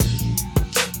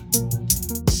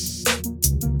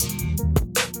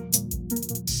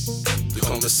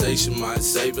conversation might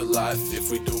save a life if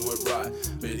we do it right.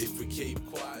 But if we keep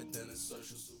quiet, then it's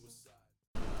social suicide.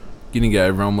 G'day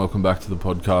everyone, welcome back to the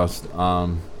podcast. I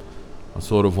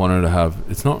sort of wanted to have,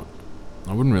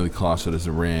 I wouldn't really class it as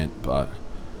a rant, but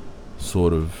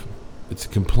sort of, it's a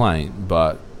complaint,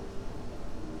 but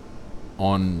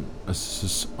on a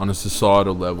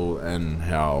societal level, and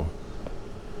how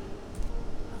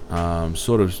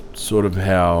sort of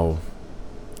how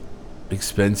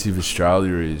expensive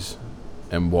Australia is,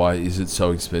 and why is it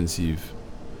so expensive.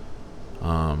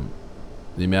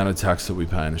 The amount of tax that we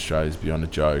pay in Australia is beyond a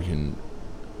joke,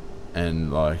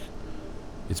 and like,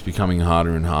 it's becoming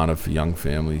harder and harder for young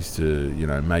families to,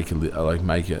 make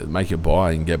it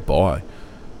by and get by.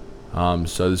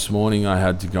 So this morning I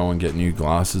had to go and get new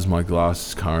glasses. My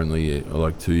glasses currently are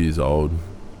like 2 years old.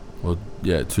 Well,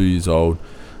 yeah, 2 years old,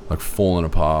 like falling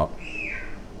apart.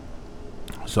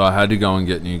 So I had to go and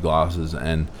get new glasses,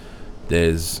 and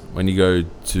when you go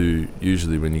to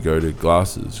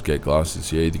get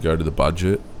glasses, you either go to the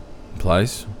budget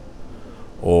place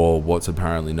or what's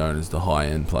apparently known as the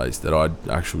high-end place, that I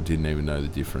actually didn't even know the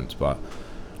difference. But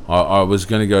I was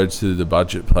going to go to the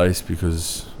budget place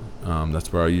because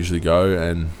that's where I usually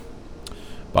go,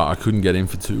 but I couldn't get in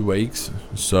for 2 weeks,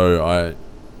 so I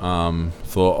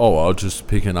thought, I'll just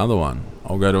pick another one.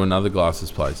 I'll go to another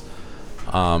glasses place.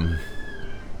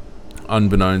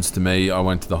 Unbeknownst to me, I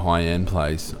went to the high-end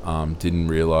place. Didn't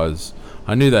realise,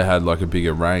 I knew they had like a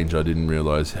bigger range. I didn't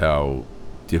realise how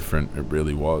different it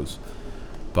really was.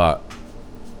 But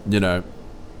I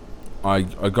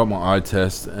got my eye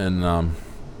test, and I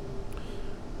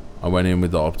went in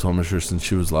with the optometrist, and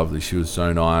she was lovely. She was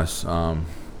so nice.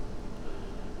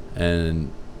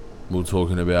 And we were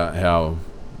talking about how,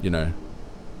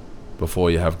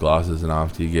 before you have glasses and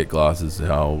after you get glasses,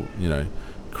 how,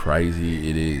 crazy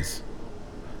it is.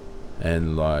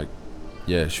 And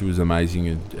she was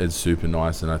amazing and super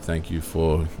nice, and I thank you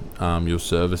for your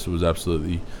service. It was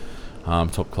absolutely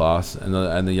top class,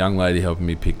 and the young lady helping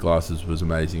me pick glasses was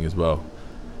amazing as well.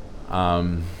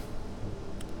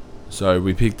 So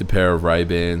we picked a pair of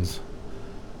Ray-Bans.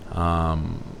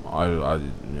 When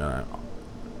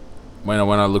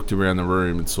I looked around the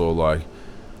room and saw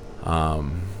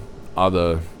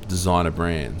other designer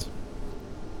brands.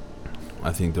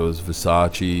 I think there was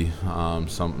Versace,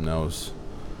 something else.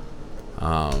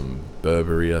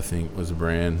 Burberry, I think, was a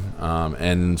brand,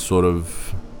 and sort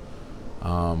of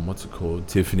what's it called?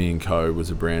 Tiffany & Co.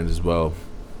 was a brand as well.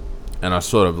 And I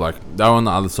sort of they were on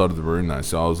the other side of the room though,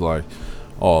 so I was like,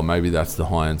 maybe that's the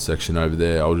high-end section over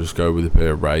there. I'll just go with a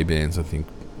pair of Ray-Bans. I think,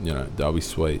 they'll be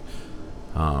sweet.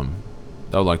 They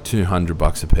were like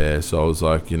 $200 a pair, so I was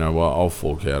like, you know what, I'll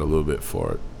fork out a little bit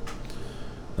for it.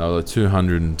 They were like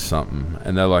 200 and something,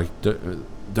 and they're like, don't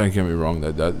get me wrong,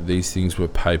 these things were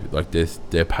paper, like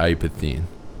they're paper thin.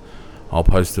 I'll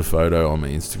post a photo on my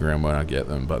Instagram when I get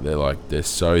them, but they're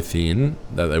so thin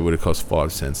that they would have cost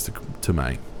 5 cents to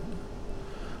make.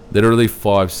 Literally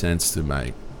 5 cents to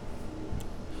make.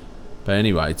 But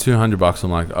anyway, $200.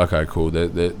 I'm like, okay, cool.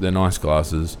 They're nice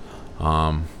glasses.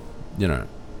 I'll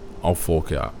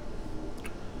fork out.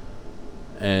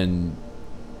 And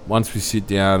once we sit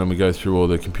down and we go through all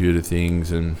the computer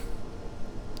things, and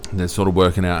they're sort of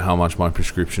working out how much my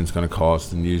prescription's going to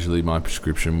cost, and usually my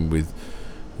prescription with,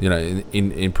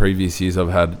 in previous years I've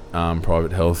had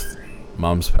private health,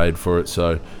 mum's paid for it,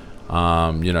 so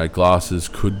glasses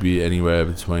could be anywhere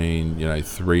between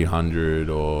 300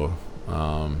 or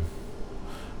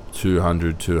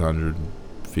 200,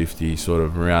 250, sort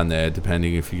of around there,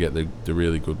 depending if you get the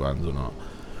really good ones or not.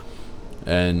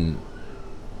 And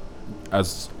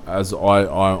as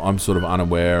I'm sort of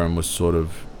unaware, and was sort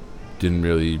of didn't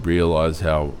really realise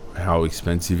how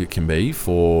expensive it can be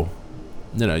for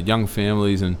young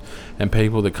families and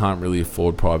people that can't really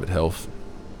afford private health.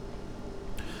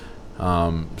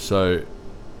 So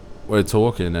we're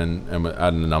talking and we're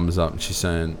adding the numbers up, and she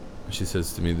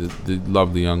says to me, the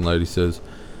lovely young lady says,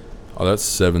 that's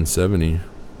 $770,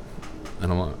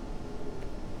 and I'm like,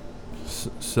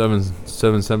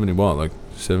 770 what? Like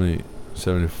 70,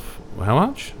 how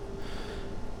much?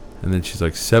 And then she's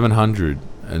like 700,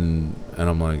 and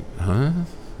I'm like, huh?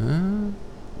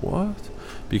 What?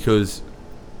 Because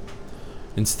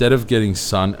instead of getting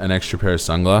an extra pair of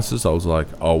sunglasses, I was like,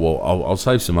 I'll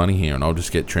save some money here, and I'll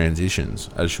just get transitions,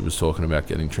 as she was talking about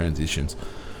getting transitions,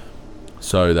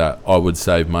 so that I would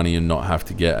save money and not have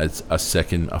to get a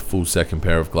full second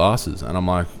pair of glasses. And I'm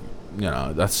like,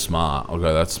 that's smart.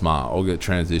 That's smart. I'll get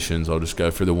transitions. I'll just go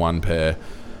for the one pair,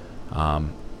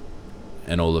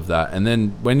 and all of that. And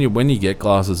then when you get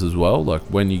glasses as well, like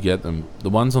when you get them, the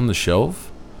ones on the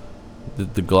shelf,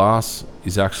 the glass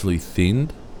is actually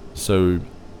thinned, so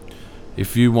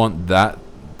If you want that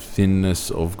thinness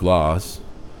of glass,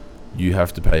 you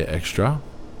have to pay extra.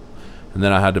 And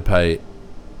then I had to pay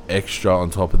extra on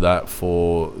top of that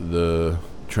for the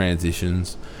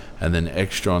transitions, and then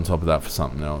extra on top of that for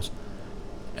something else.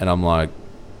 And I'm like,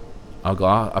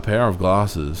 a pair of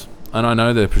glasses, and I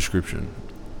know they're prescription,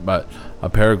 but a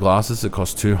pair of glasses that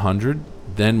cost $200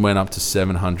 then went up to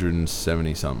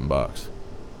 $770 something bucks.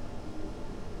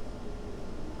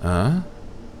 I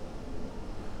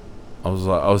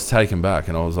was taken back,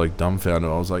 and I was like dumbfounded.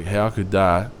 I was like, how could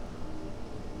that?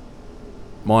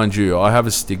 Mind you, I have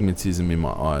astigmatism in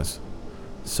my eyes,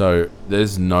 so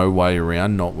there's no way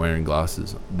around not wearing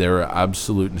glasses. They're an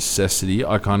absolute necessity.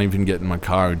 I can't even get in my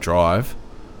car and drive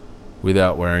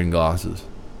without wearing glasses.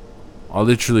 I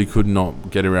literally could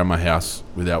not get around my house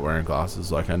without wearing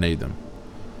glasses. Like, I need them.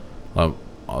 Like,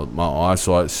 my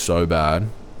eyesight's so bad.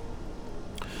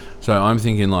 So I'm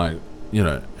thinking, like, you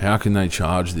know, how can they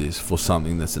charge this for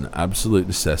something that's an absolute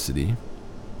necessity?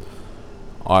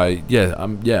 I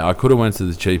could have went to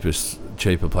the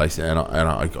cheaper place, and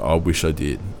I wish I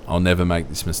did. I'll never make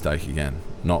this mistake again.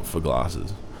 Not for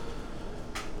glasses.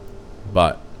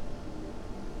 But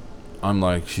I'm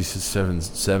like, she said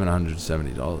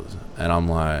 $770, and I'm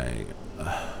like,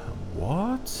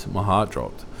 what? My heart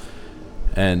dropped.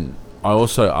 And I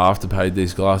also afterpaid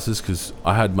these glasses because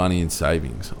I had money in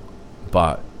savings,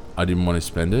 but I didn't want to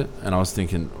spend it, and I was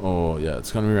thinking, oh yeah,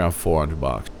 it's going to be around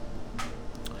 $400.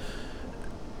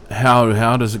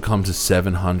 How does it come to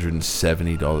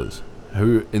 $770?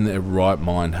 Who in their right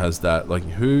mind has that? Like,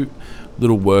 who,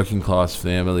 little working class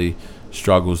family,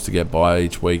 struggles to get by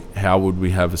each week? How would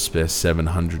we have a spare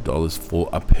 $700 for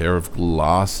a pair of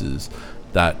glasses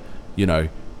that, you know,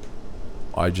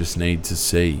 I just need to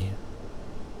see?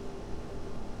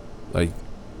 Like,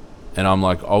 and I'm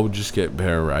like, I'll just get a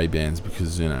pair of Ray-Bans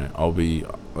because, you know, I'll be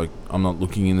like, I'm not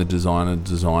looking in the designer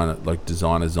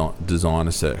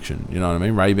section. You know what I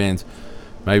mean? Ray-Bans,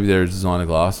 maybe they're designer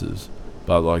glasses,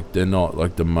 but like, they're not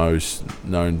like the most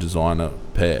known designer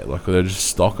pair. Like, they're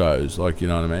just stockos. Like, you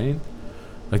know what I mean?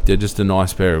 Like, they're just a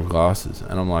nice pair of glasses.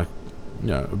 And I'm like, you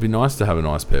know, it'd be nice to have a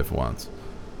nice pair for once.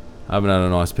 I haven't had a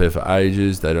nice pair for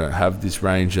ages. They don't have this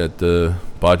range at the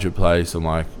budget place. I'm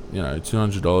like, you know,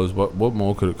 $200. What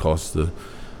more could it cost to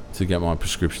get my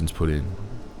prescriptions put in?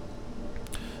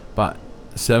 But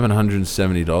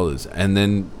 $770. And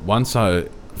then once I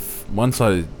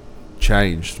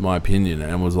changed my opinion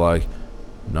and was like,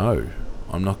 no,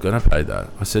 I'm not gonna pay that.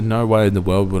 I said, no way in the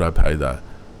world would I pay that.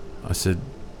 I said,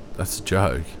 that's a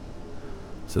joke.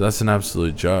 So that's an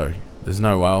absolute joke. There's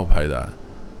no way I'll pay that.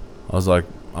 I was like,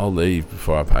 I'll leave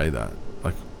before I pay that.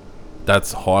 Like,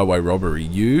 that's highway robbery.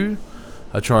 You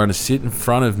are trying to sit in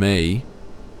front of me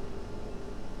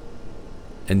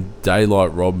and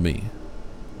daylight rob me.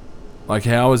 Like,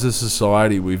 how as a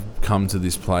society we've come to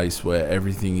this place where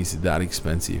everything is that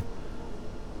expensive?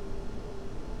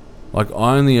 Like,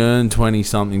 I only earn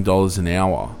 $20-something an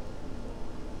hour,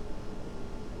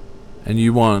 and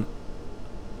you want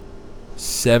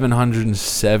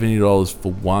 $770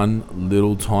 for one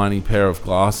little tiny pair of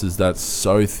glasses that's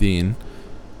so thin.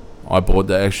 I bought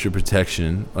the extra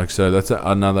protection, like, so that's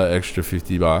another extra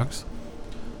 $50,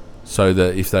 so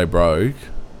that if they broke,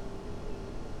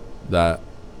 that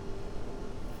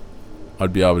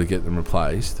I'd be able to get them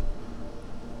replaced.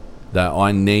 That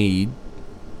I need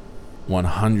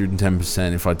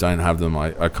 110%. If I don't have them,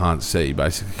 I can't see,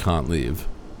 basically can't live.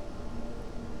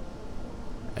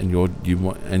 And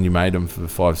you made them for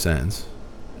 5 cents,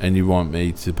 and you want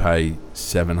me to pay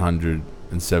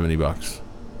 $770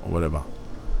 or whatever.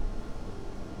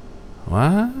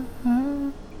 What?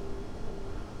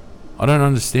 I don't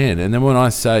understand. And then when I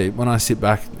sit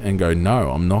back and go,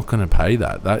 no, I'm not going to pay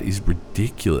that. That is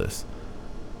ridiculous.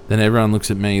 Then everyone looks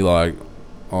at me like,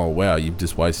 oh wow, you've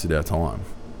just wasted our time.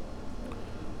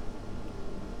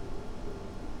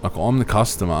 Like, I'm the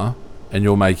customer, and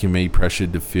you're making me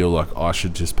pressured to feel like I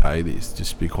should just pay this.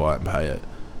 Just be quiet and pay it.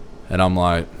 And I'm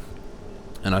like,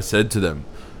 and I said to them,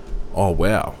 oh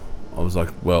wow. I was like,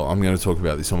 well, I'm going to talk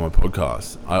about this on my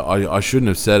podcast. I shouldn't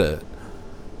have said it,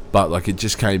 but like, it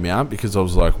just came out because I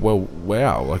was like, well,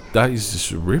 wow, like, that is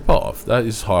just a rip-off. That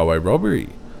is highway robbery.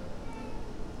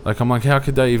 Like, I'm like, how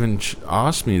could they even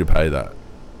ask me to pay that?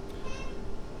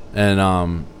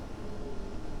 And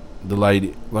the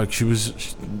lady, like,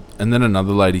 and then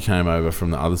another lady came over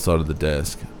from the other side of the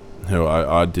desk, who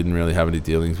I didn't really have any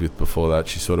dealings with before that.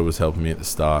 She sort of was helping me at the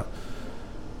start.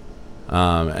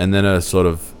 And then her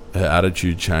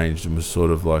attitude changed and was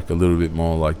sort of like a little bit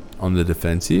more like on the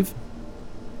defensive.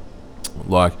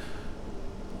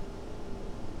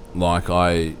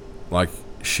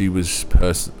 She was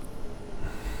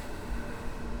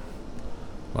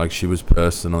Like, she was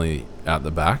personally out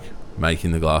the back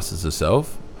making the glasses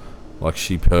herself. Like,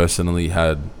 she personally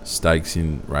had stakes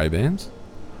in Ray-Bans.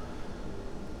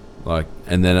 Like,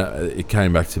 and then it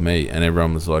came back to me, and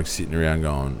everyone was like sitting around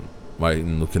going,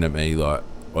 waiting, looking at me like,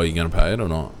 are you going to pay it or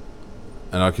not?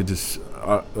 And I could just,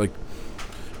 like,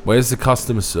 where's the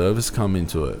customer service come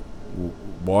into it?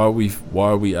 Why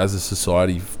are we as a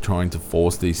society trying to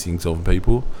force these things on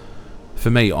people?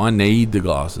 For me, I need the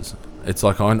glasses. It's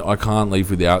like I can't leave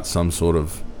without some sort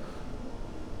of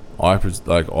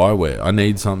eyewear. I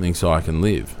need something so I can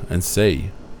live and see.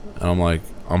 And I'm like,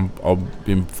 I've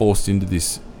been forced into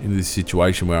this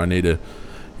situation where I need to,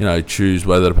 choose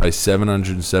whether to pay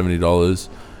 $770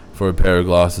 for a pair of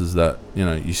glasses that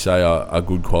you say are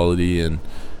good quality and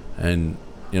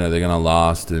they're gonna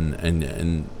last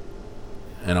and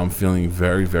I'm feeling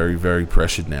very, very, very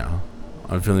pressured now.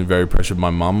 I'm feeling very pressured.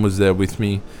 My mum was there with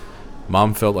me.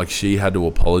 Mum felt like she had to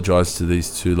apologise to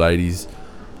these two ladies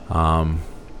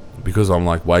because I'm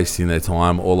like wasting their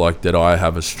time, or like that I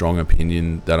have a strong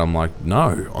opinion that I'm like,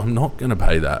 no, I'm not going to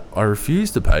pay that. I refuse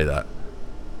to pay that.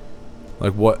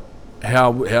 Like, what?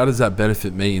 How does that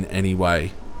benefit me in any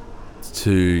way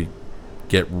to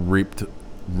get ripped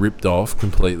off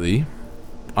completely?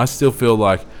 I still feel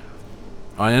like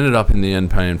I ended up in the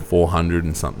end paying $400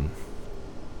 and something,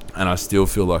 and I still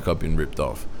feel like I've been ripped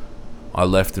off. I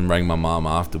left and rang my mum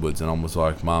afterwards, and I was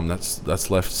like, Mum,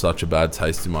 that's left such a bad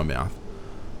taste in my mouth.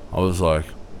 I was like,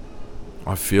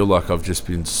 I feel like I've just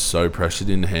been so pressured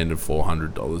in the hand of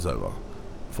 $400 over.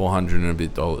 $400 and a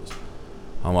bit dollars.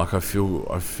 I'm like, I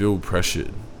feel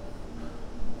pressured.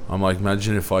 I'm like,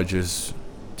 imagine if I just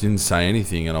didn't say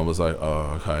anything and I was like,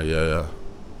 oh, okay, yeah.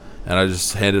 And I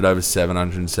just handed over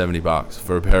 $770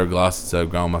 for a pair of glasses that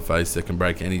go on my face that can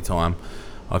break any time.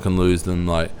 I can lose them,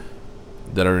 like,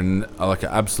 that are like an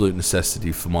absolute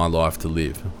necessity for my life to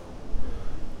live.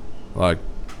 Like,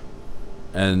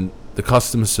 and the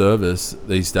customer service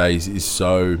these days is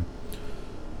so,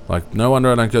 like, no wonder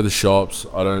I don't go to the shops.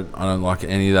 I don't like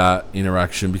any of that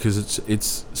interaction because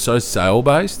it's so sale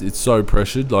based. It's so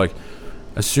pressured. Like,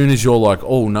 as soon as you're like,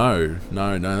 oh no,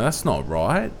 that's not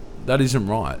right. That isn't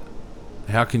right.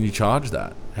 How can you charge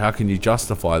that? How can you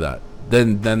justify that?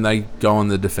 Then they go on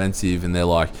the defensive and they're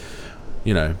like,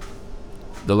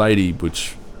 the lady,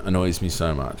 which annoys me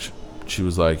so much, she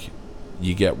was like,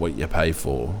 you get what you pay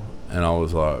for. And I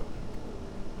was like,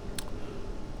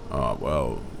 oh,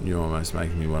 well, you're almost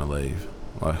making me want to leave.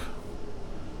 Like,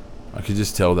 I could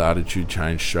just tell the attitude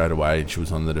changed straight away, and she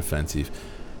was on the defensive.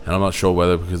 And I'm not sure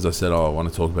whether because I said, I want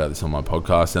to talk about this on my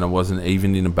podcast, and it wasn't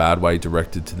even in a bad way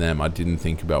directed to them. I didn't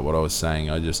think about what I was saying.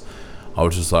 I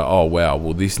was just like, oh, wow,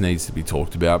 well, this needs to be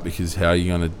talked about, because how are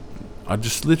you going to... I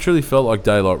just literally felt like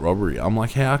daylight robbery. I'm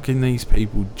like, how can these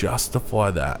people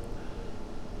justify that?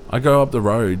 I go up the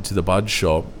road to the bud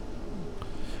shop,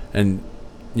 and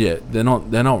yeah, they're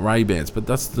not Ray-Bans, but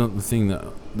that's not the thing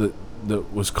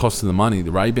that was costing the money.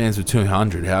 The Ray-Bans were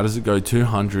 $200. How does it go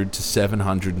 $200 to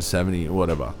 $770 or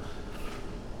whatever?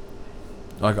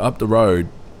 Like, up the road,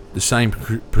 the same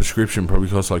prescription probably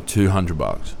costs like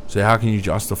 $200. So how can you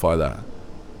justify that?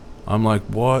 I'm like,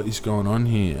 what is going on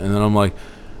here? And then I'm like,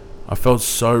 I felt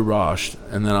so rushed,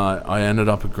 and then I ended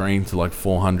up agreeing to like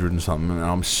 $400 and something, and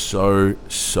I'm so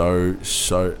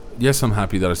yes, I'm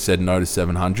happy that I said no to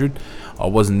 $700. I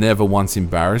was never once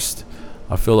embarrassed.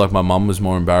 I feel like my mum was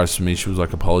more embarrassed for me. She was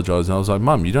like, apologise, and I was like,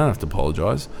 Mum, you don't have to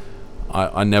apologise.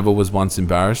 I never was once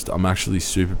embarrassed. I'm actually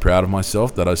super proud of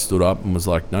myself that I stood up and was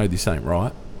like, no, this ain't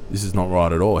right. This is not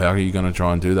right at all. How are you going to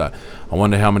try and do that? I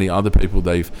wonder how many other people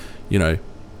they've,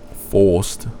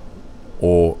 forced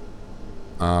or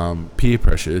peer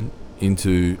pressured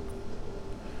into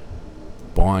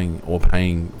buying or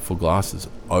paying for glasses.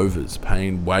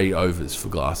 Paying way overs for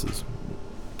glasses.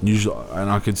 Usually,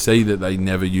 and I could see that they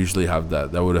never usually have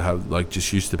that. They would have like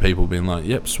just used to people being like,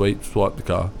 yep, sweet, swipe the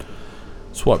card.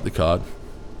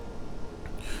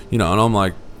 And I'm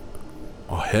like,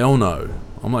 oh, hell no.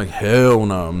 I'm like, hell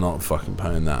no, I'm not fucking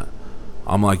paying that.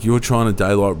 I'm like, you're trying to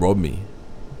daylight rob me.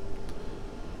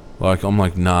 Like, I'm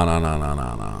like, nah.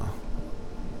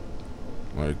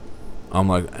 Like, I'm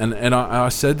like, and I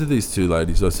said to these two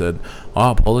ladies, I said,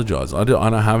 I apologise. I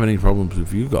don't have any problems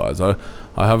with you guys. I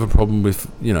have a problem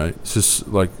with,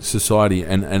 society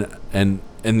and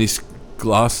this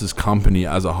glasses company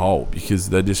as a whole, because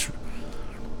they're just,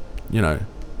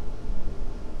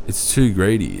 it's too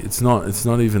greedy. It's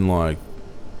not even like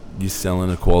you're selling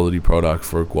a quality product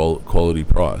for a quality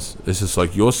price. It's just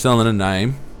like you're selling a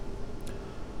name.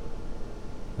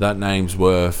 That name's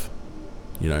worth,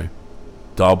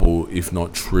 double, if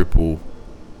not triple,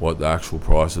 what the actual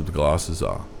price of the glasses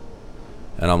are.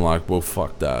 And I'm like, well,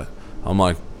 fuck that. I'm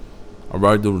like, I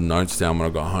wrote little notes down when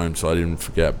I got home so I didn't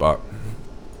forget, but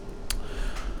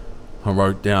I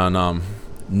wrote down,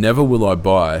 never will I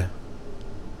buy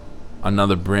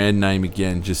another brand name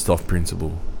again just off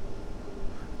principle.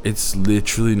 It's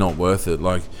literally not worth it.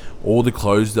 Like, all the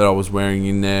clothes that I was wearing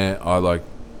in there, I like,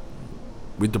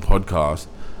 with the podcast,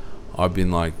 I've been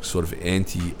like sort of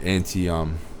anti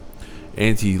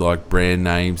like brand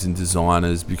names and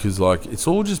designers, because like it's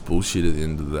all just bullshit at the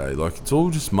end of the day. Like, it's all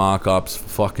just markups for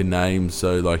fucking names.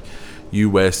 So like, you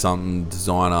wear something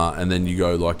designer and then you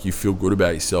go like, you feel good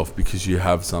about yourself because you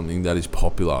have something that is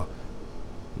popular.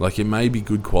 Like, it may be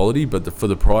good quality, but for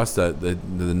the price that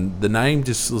the name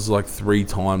just was like 3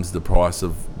 times the price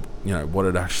of, you know, what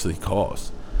it actually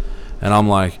costs. And I'm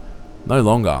like, no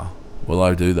longer will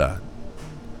I do that.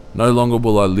 No longer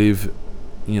will I live,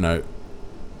 you know,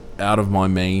 out of my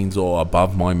means or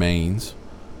above my means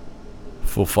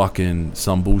for fucking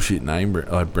some bullshit name,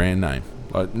 like brand name.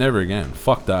 Like, never again.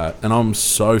 Fuck that. And I'm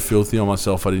so filthy on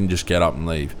myself I didn't just get up and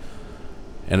leave.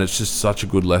 And it's just such a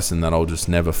good lesson that I'll just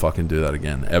never fucking do that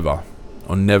again, ever.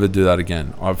 I'll never do that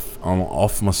again. I'm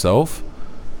off myself.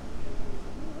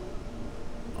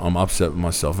 I'm upset with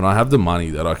myself, and I have the money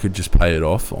that I could just pay it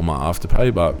off on my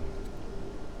afterpay, but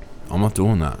I'm not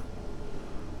doing that.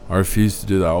 I refuse to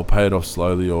do that. I'll pay it off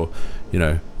slowly, or, you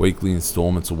know, weekly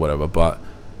installments or whatever. But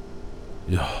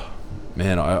yeah,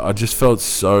 man, I just felt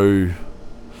so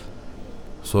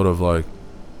sort of like,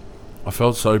 I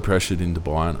felt so pressured into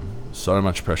buying them. So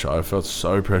much pressure. I felt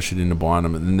so pressured into buying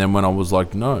them. And then when I was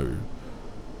like, no,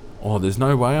 there's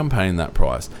no way I'm paying that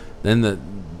price, then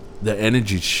the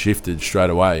energy shifted straight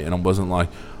away. And I wasn't like,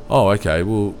 oh, okay,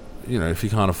 well, you know, if you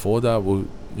can't afford that, we'll,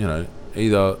 you know,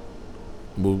 either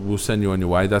we'll send you on your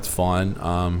way, that's fine,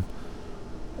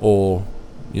 or,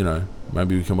 you know,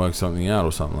 maybe we can work something out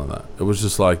or something like that. It was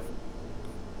just like,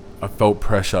 I felt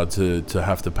pressure to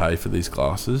have to pay for these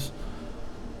glasses.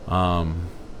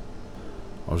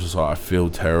 I was just like, I feel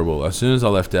terrible. As soon as I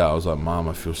left out, I was like, Mum,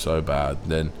 I feel so bad.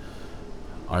 Then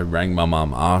I rang my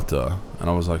mum after, and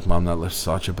I was like, Mum, that left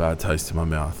such a bad taste in my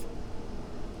mouth.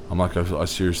 I'm like, I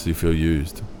seriously feel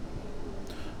used.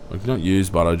 Like, not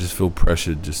used, but I just feel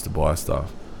pressured just to buy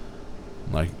stuff.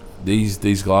 Like,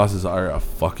 these glasses are a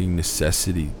fucking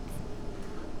necessity.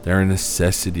 They're a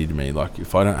necessity to me. Like,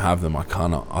 if I don't have them,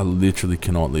 I literally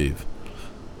cannot live.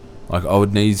 Like, I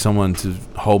would need someone to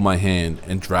hold my hand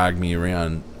and drag me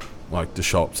around, like, the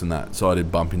shops and that, so I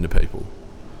didn't bump into people.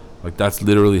 Like, that's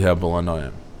literally how blind I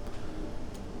am.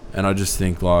 And I just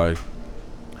think, like,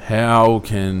 how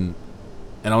can...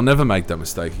 And I'll never make that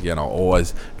mistake again. I'll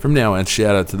always... From now on,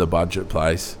 shout out to the budget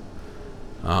place.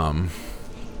 I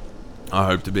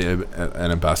hope to be an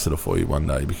ambassador for you one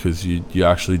day, because you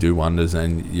actually do wonders,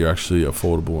 and you're actually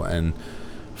affordable, and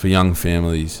for young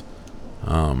families...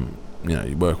 you know,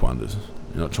 you work wonders.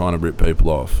 You're not trying to rip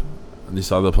people off.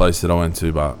 This other place that I went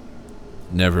to, but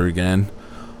never again.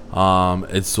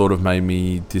 It sort of made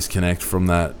me disconnect from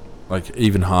that. Like,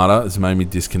 even harder, it's made me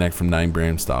disconnect from name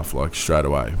brand stuff, like, straight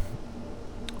away.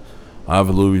 I have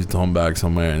a Louis Vuitton bag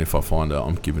somewhere, and if I find it,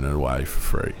 I'm giving it away for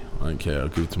free. I don't care. I'll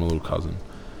give it to my little cousin.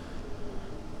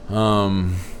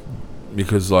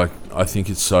 Because, like, I think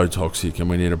it's so toxic, and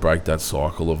we need to break that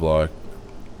cycle of, like,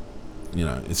 you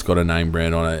know, it's got a name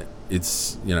brand on it.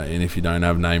 It's, you know, and if you don't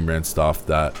have name brand stuff,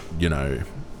 that, you know,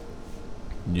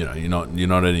 you're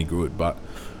not any good. But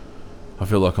I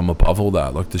feel like I'm above all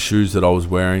that. Like, the shoes that I was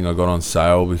wearing, I got on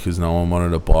sale because no one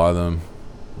wanted to buy them.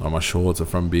 Like, my shorts are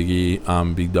from Big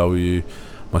W,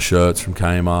 my shirts from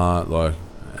Kmart, like,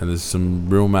 and there's some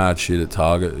real mad shit at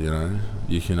Target. You know,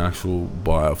 you can actually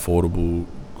buy affordable,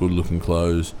 good looking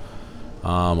clothes.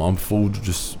 I'm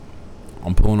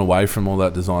pulling away from all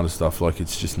that designer stuff. Like,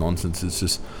 it's just nonsense. It's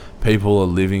just people are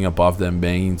living above their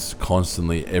means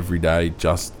constantly every day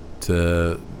just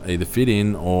to either fit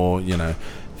in or, you know,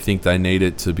 think they need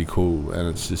it to be cool. And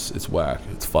it's whack.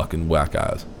 It's fucking whack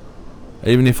ass.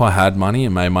 Even if I had money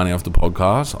and made money off the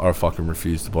podcast, I fucking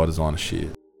refuse to buy designer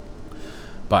shit.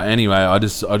 But anyway, I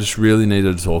just really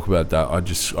needed to talk about that. I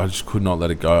just could not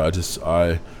let it go.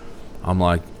 I'm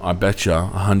like, I bet you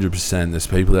 100% there's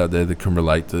people out there that can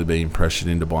relate to being pressured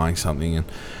into buying something. And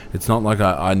it's not like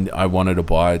I wanted to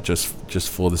buy it just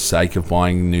for the sake of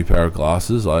buying a new pair of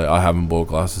glasses. I haven't bought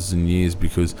glasses in years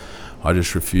because I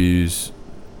just refuse,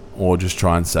 or just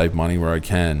try and save money where I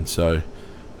can. So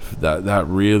that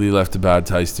really left a bad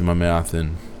taste in my mouth,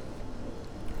 and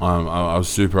I was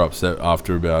super upset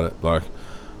after about it. Like,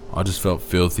 I just felt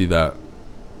filthy that,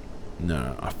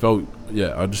 I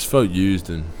just felt used,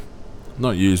 and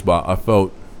not used, but I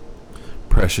felt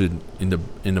pressured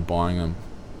into buying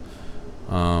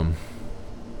them.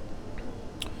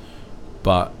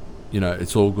 But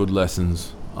it's all good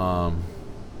lessons.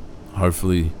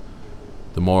 Hopefully,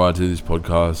 the more I do this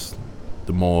podcast,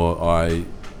 the more I,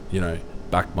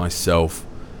 back myself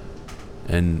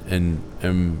and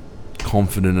am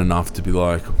confident enough to be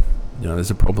like,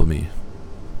 there's a problem here.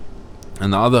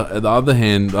 And the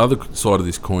other side of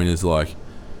this coin is like,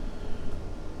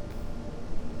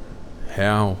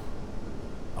 how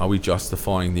are we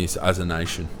justifying this as a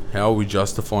nation? How are we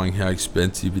justifying how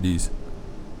expensive it is?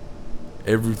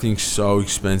 Everything's so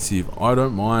expensive. I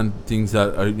don't mind things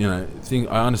that are,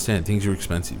 I understand things are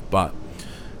expensive, but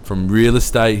from real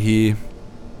estate here,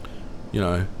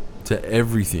 to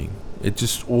everything, it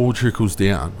just all trickles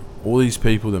down. All these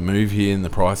people that move here and the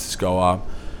prices go up.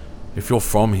 If you're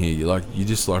from here, you're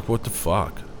just like, what the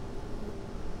fuck?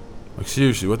 Like,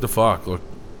 seriously, what the fuck? Like,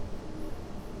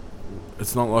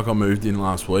 it's not like I moved in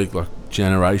last week. Like,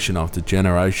 generation after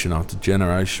generation after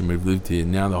generation, we've lived here.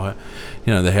 Now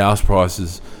the house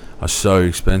prices are so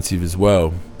expensive as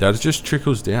well that it just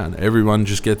trickles down. Everyone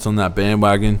just gets on that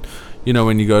bandwagon.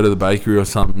 When you go to the bakery or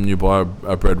something, you buy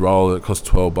a bread roll that costs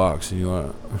 $12, and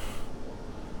you're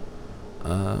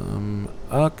like,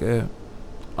 okay.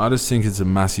 I just think it's a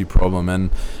massive problem,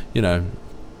 and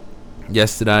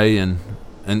yesterday and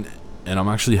I'm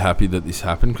actually happy that this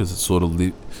happened, because it sort of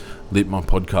lit my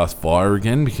podcast fire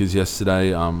again, because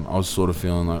yesterday I was sort of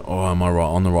feeling like, oh, am I right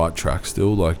on the right track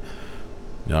still? Like,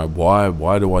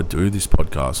 why do I do this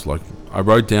podcast? Like, I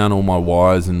wrote down all my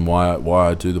whys and why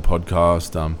I do the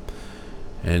podcast,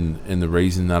 and the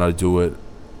reason that I do it,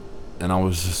 and I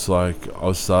was just like, I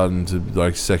was starting to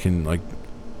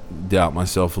doubt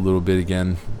myself a little bit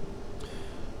again,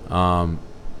 and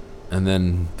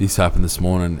then this happened this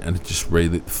morning, and it just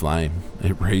relit the flame.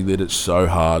 It relit it so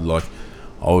hard. Like,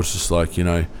 I was just like,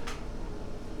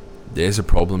 there's a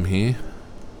problem here.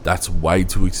 That's way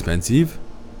too expensive.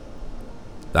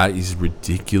 That is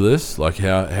ridiculous. Like,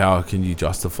 how can you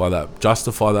justify that?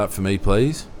 Justify that for me,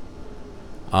 please.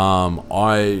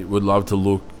 I would love to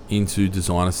look into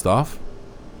designer stuff.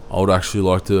 I would actually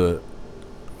like to.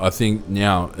 I think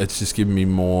now it's just giving me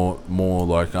more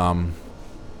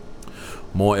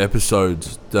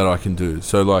episodes that I can do.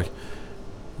 So, like,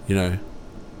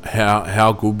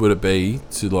 how good would it be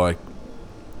to, like,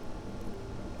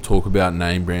 talk about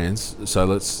name brands? So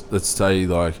let's say,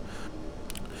 like,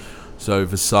 so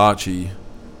Versace,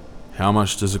 how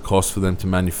much does it cost for them to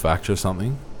manufacture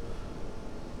something?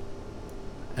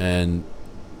 And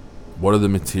what are the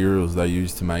materials they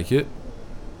use to make it?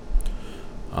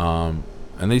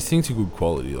 And these things are good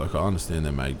quality. Like, I understand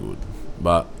they're made good,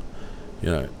 but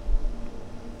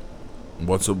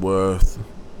what's it worth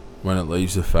when it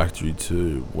leaves the factory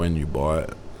to when you buy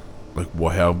it? Like,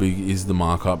 how big is the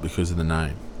markup because of the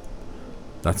name?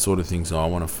 That sort of things I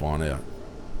want to find out,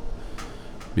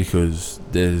 because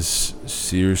there's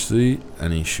seriously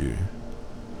an issue.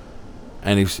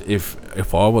 And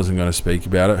if I wasn't going to speak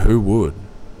about it, who would?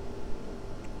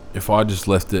 If I just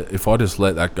let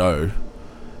that go,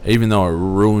 even though it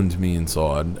ruined me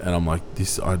inside, and I'm like,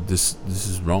 this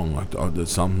is wrong. Like,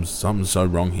 something's so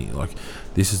wrong here. Like,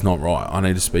 this is not right. I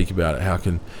need to speak about it. How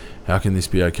can this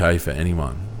be okay for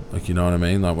anyone? Like, you know what I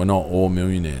mean? Like, we're not all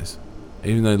millionaires.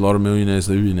 Even though a lot of millionaires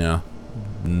live here now,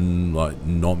 like,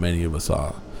 not many of us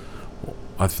are.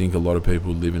 I think a lot of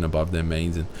people living above their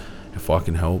means, and if I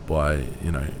can help by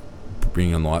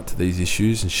bringing light to these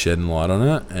issues and shedding light on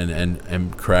it,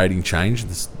 and creating change,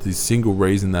 the single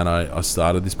reason that I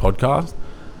started this podcast,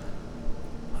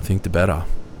 I think the better.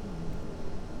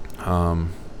 I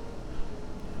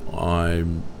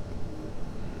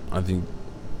think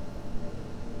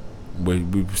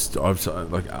I've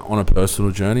like, on a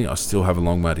personal journey, I still have a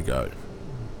long way to go.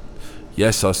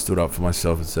 Yes, I stood up for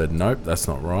myself and said, nope, that's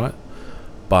not right,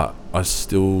 but I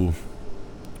still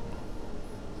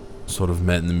sort of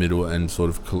met in the middle and sort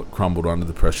of crumbled under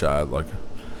the pressure, like,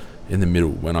 in the middle,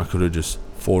 when I could have just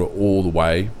fought it all the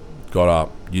way, got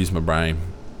up, used my brain,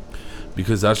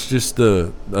 because that's just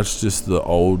the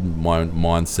old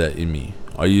mindset in me.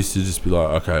 I used to just be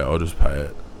like, okay, I'll just pay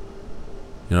it.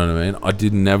 You know what I mean? I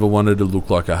never wanted to look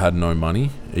like I had no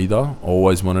money either. I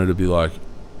always wanted to be like,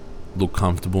 look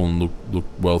comfortable and look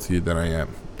wealthier than I am.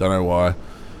 Don't know why.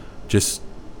 It's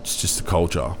just the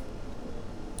culture.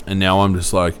 And now I'm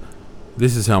just like,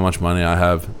 this is how much money I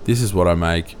have. This is what I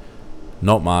make.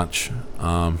 Not much.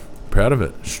 Proud of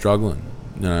it. Struggling.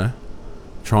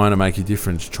 Trying to make a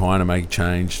difference. Trying to make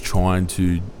change. Trying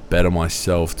to better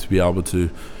myself to be able to,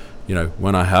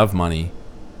 when I have money,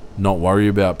 not worry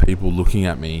about people looking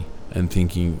at me and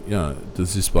thinking,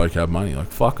 does this bloke have money? Like,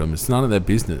 fuck them. It's none of their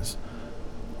business.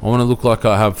 I want to look like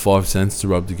I have 5 cents to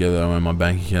rub together when my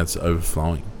bank account's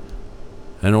overflowing.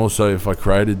 And also, if I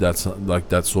created that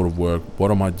sort of work, what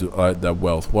am I that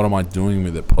wealth? What am I doing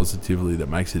with it positively that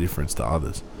makes a difference to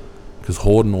others? Because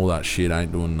hoarding all that shit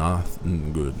ain't doing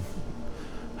nothing good.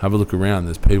 Have a look around.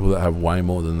 There's people that have way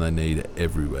more than they need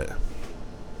everywhere.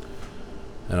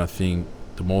 And I think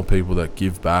the more people that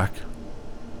give back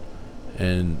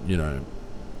and,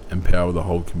 empower the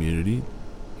whole community,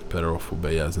 better off we'll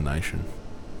be as a nation.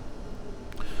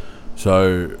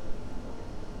 So,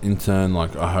 in turn,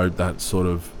 I hope that sort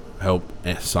of helped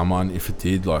someone. If it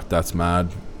did, that's mad.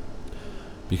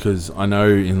 Because I know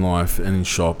in life and in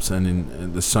shops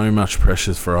and there's so much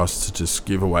pressure for us to just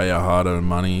give away our hard-earned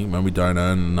money when we don't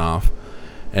earn enough,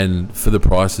 and for the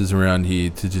prices around here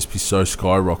to just be so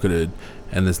skyrocketed,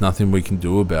 and there's nothing we can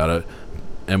do about it,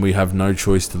 and we have no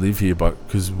choice to live here, but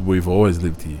because we've always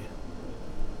lived here.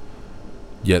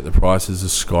 Yet the prices are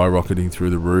skyrocketing through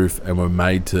the roof, and we're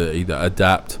made to either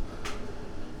adapt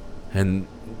and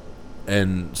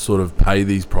sort of pay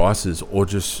these prices, or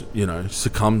just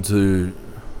succumb to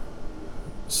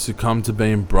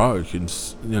being broke and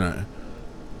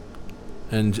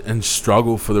and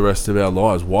struggle for the rest of our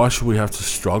lives. Why should we have to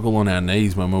struggle on our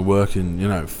knees when we're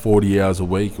working 40 hours a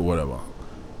week or whatever,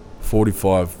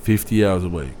 45, 50 hours a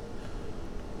week?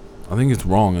 I think it's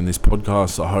wrong. And this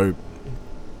podcast, I hope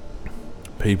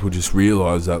people just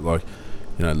realize that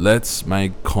let's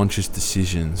make conscious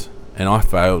decisions. And I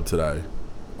failed today.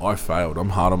 I'm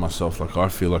hard on myself. I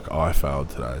feel like I failed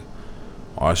today.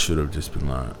 I should have just been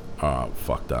like, alright,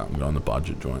 fuck that, I'm going the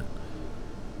budget joint.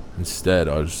 Instead,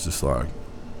 I was just like,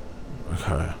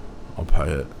 okay, I'll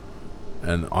pay it.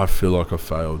 And I feel like I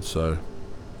failed, so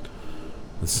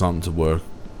it's something to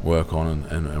work on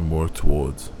and work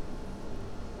towards.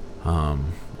 I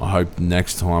hope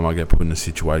next time I get put in a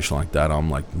situation like that, I'm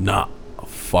like, nah,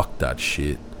 fuck that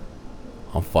shit.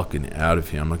 I'm fucking out of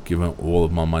here. I'm not giving all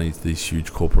of my money to these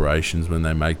huge corporations when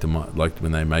they make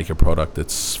when they make a product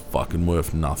that's fucking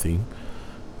worth nothing.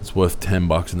 It's worth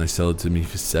 $10 and they sell it to me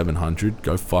for $700.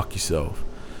 Go fuck yourself.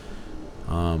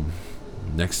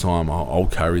 Next time I'll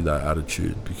carry that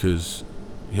attitude, because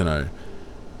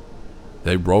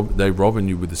they robbing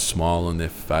you with a smile on their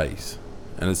face,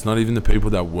 and it's not even the people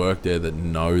that work there that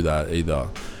know that either.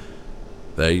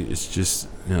 It's just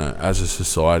as a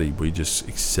society we just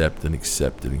accept and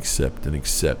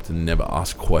never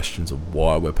ask questions of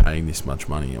why we're paying this much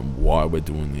money and why we're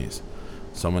doing this.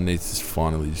 Someone needs to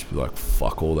finally just be like,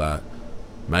 fuck all that.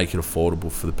 Make it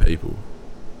affordable for the people.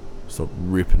 Stop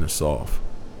ripping us off.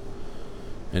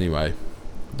 Anyway,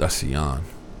 that's the yarn.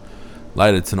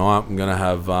 Later tonight, I'm going to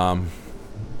have,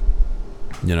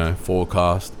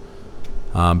 forecast.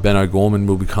 Ben O'Gorman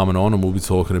will be coming on, and we'll be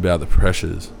talking about the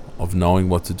pressures of knowing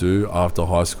what to do after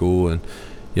high school. And,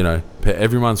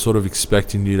 everyone's sort of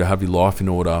expecting you to have your life in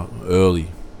order early.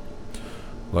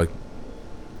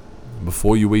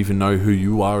 Before you even know who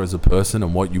you are as a person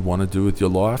and what you want to do with your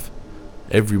life,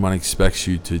 everyone expects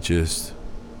you to just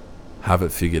have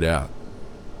it figured out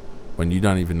when you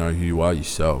don't even know who you are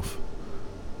yourself.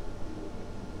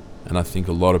 And I think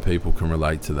a lot of people can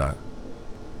relate to that.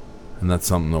 And that's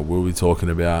something that we'll be talking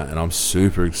about, and I'm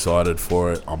super excited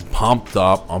for it. I'm pumped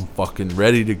up. I'm fucking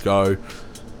ready to go.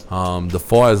 The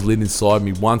fire's lit inside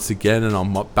me once again, and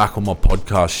I'm back on my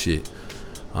podcast shit.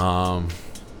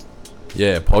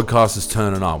 Podcast is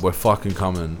turning up. We're fucking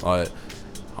coming.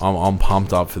 I'm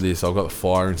pumped up for this. I've got the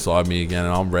fire inside me again,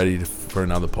 and I'm ready for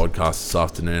another podcast this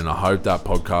afternoon. I hope that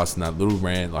podcast and that little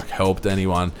rant helped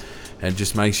anyone, and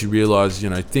just makes you realize,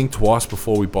 think twice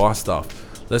before we buy stuff.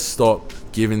 Let's stop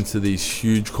giving to these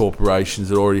huge corporations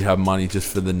that already have money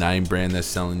just for the name brand they're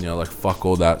selling. Fuck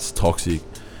all that's toxic.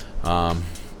 So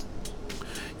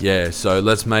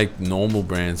let's make normal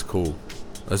brands cool.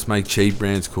 Let's make cheap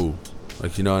brands cool.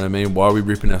 You know what I mean? Why are we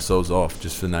ripping ourselves off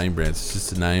just for name brands? It's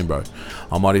just a name, bro.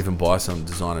 I might even buy some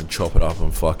design and chop it up on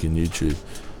fucking YouTube.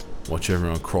 Watch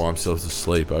everyone cry themselves to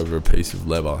sleep over a piece of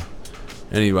leather.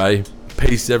 Anyway,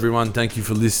 peace everyone. Thank you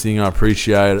for listening. I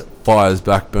appreciate it. Fire's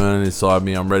back burning inside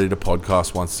me. I'm ready to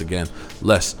podcast once again.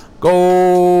 Let's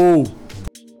go.